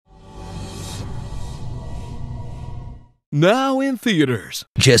Now in theaters.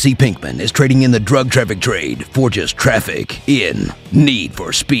 Jesse Pinkman is trading in the drug traffic trade for just traffic in Need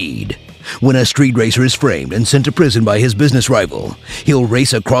for Speed. When a street racer is framed and sent to prison by his business rival, he'll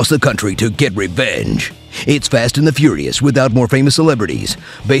race across the country to get revenge. It's Fast and the Furious without more famous celebrities,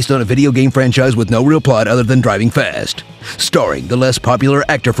 based on a video game franchise with no real plot other than driving fast. Starring the less popular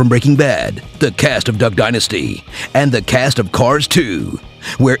actor from Breaking Bad, the cast of Duck Dynasty, and the cast of Cars 2,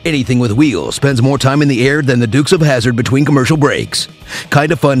 where anything with wheels spends more time in the air than the Dukes of Hazzard between commercial breaks.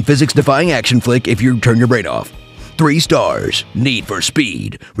 Kinda fun, physics-defying action flick if you turn your brain off. 3 stars. Need for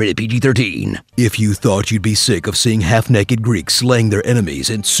Speed. Rated PG-13. If you thought you'd be sick of seeing half-naked Greeks slaying their enemies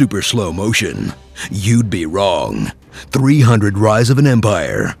in super slow motion, you'd be wrong. 300 Rise of an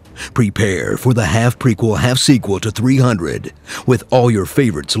Empire. Prepare for the half-prequel, half-sequel to 300, with all your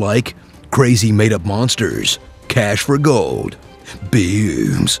favorites like crazy made-up monsters, cash for gold,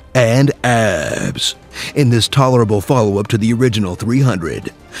 boobs, and abs. In this tolerable follow-up to the original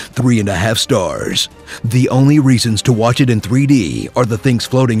 300, 3.5 stars. The only reasons to watch it in 3D are the things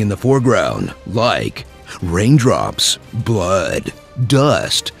floating in the foreground, like raindrops, blood,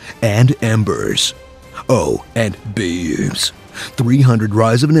 dust, and embers. Oh, and boobs. 300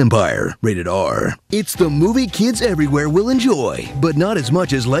 Rise of an Empire, rated R. It's the movie kids everywhere will enjoy, but not as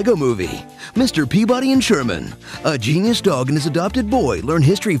much as Lego Movie. Mr. Peabody and Sherman, a genius dog and his adopted boy, learn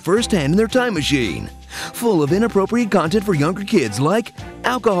history firsthand in their time machine. Full of inappropriate content for younger kids like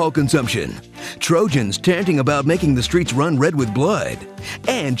alcohol consumption, Trojans chanting about making the streets run red with blood,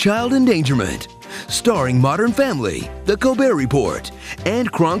 and child endangerment. Starring Modern Family, The Colbert Report,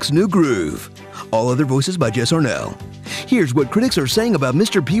 and Kronk's New Groove. All other voices by Jess Arnell. Here's what critics are saying about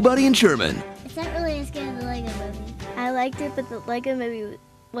Mr. Peabody and Sherman. It's not really as good as the Lego Movie. I liked it, but the Lego Movie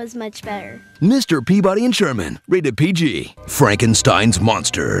was much better. Mr. Peabody and Sherman, rated PG. Frankenstein's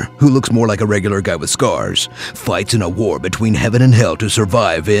monster, who looks more like a regular guy with scars, fights in a war between heaven and hell to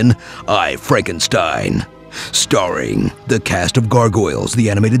survive in I, Frankenstein. Starring the cast of Gargoyles, the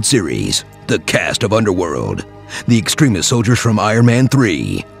animated series, the cast of Underworld, the extremist soldiers from Iron Man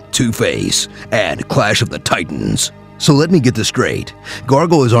 3, Two-Face, and Clash of the Titans. So let me get this straight.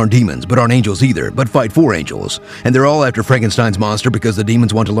 Gargoyles aren't demons, but aren't angels either, but fight for angels. And they're all after Frankenstein's monster because the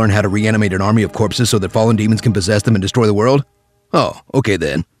demons want to learn how to reanimate an army of corpses so that fallen demons can possess them and destroy the world? Oh, okay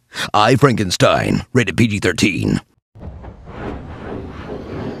then. I, Frankenstein, rated PG-13.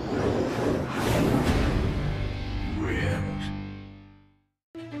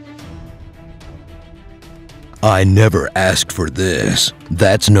 I never asked for this.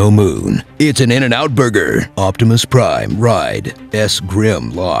 That's no moon. It's an In-N-Out burger. Optimus Prime, ride. S.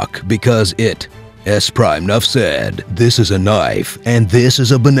 Grim lock, because it. S. Prime, nuff said. This is a knife, and this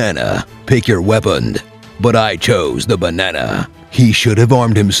is a banana. Pick your weapon. But I chose the banana. He should have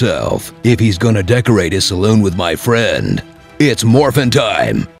armed himself, if he's gonna decorate his saloon with my friend. It's morphin'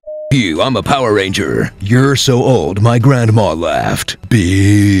 time. You, I'm a Power Ranger. You're so old, my grandma laughed.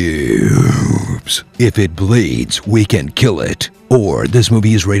 Boobs. If it bleeds, we can kill it. Or this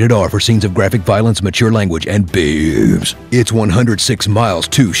movie is rated R for scenes of graphic violence, mature language, and boobs. It's 106 miles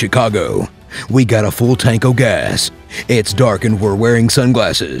to Chicago. We got a full tank of gas. It's dark and we're wearing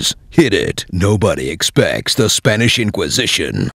sunglasses. Hit it. Nobody expects the Spanish Inquisition.